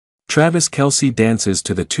Travis Kelce dances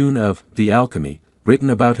to the tune of The Alchemy, written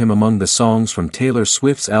about him among the songs from Taylor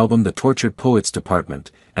Swift's album The Tortured Poets Department.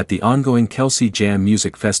 At the ongoing Kelce Jam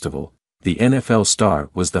Music Festival, the NFL star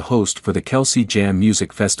was the host for the Kelce Jam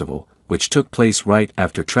Music Festival, which took place right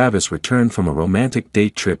after Travis returned from a romantic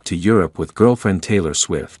date trip to Europe with girlfriend Taylor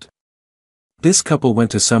Swift. This couple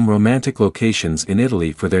went to some romantic locations in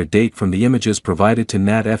Italy for their date. From the images provided to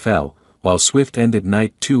NatFL, while Swift ended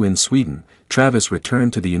night 2 in Sweden, Travis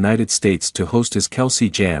returned to the United States to host his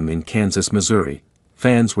Kelce Jam in Kansas, Missouri.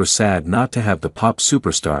 Fans were sad not to have the pop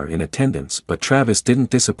superstar in attendance, but Travis didn't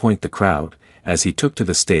disappoint the crowd, as he took to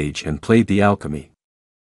the stage and played The Alchemy,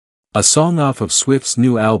 a song off of Swift's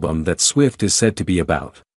new album that Swift is said to be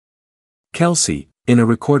about. Kelce, in a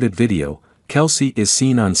recorded video, Kelce is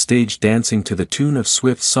seen on stage dancing to the tune of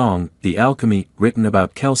Swift's song, The Alchemy, written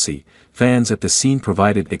about Kelce. Fans at the scene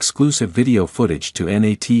provided exclusive video footage to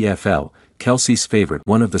NatFL. Kelce's favorite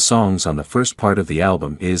one of the songs on the first part of the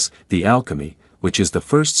album is The Alchemy, which is the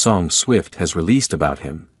first song Swift has released about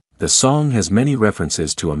him. The song has many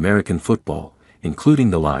references to American football, including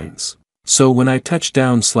the lines, "So when I touch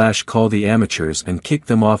down / call the amateurs and kick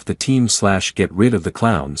them off the team / get rid of the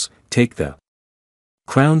clowns, take the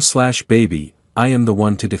crown / baby, I am the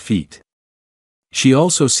one to defeat." She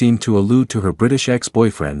also seemed to allude to her British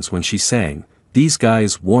ex-boyfriends when she sang, "These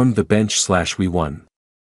guys warmed the bench / we won."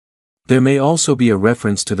 There may also be a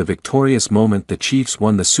reference to the victorious moment the Chiefs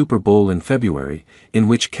won the Super Bowl in February, in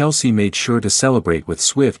which Kelce made sure to celebrate with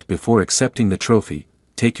Swift before accepting the trophy.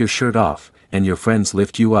 "Take your shirt off, and your friends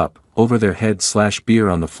lift you up, over their head / beer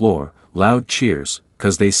on the floor, loud cheers,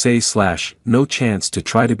 'cause they say / no chance to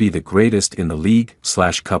try to be the greatest in the league /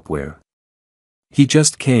 cupware. He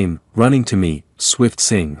just came, running to me," Swift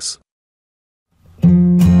sings.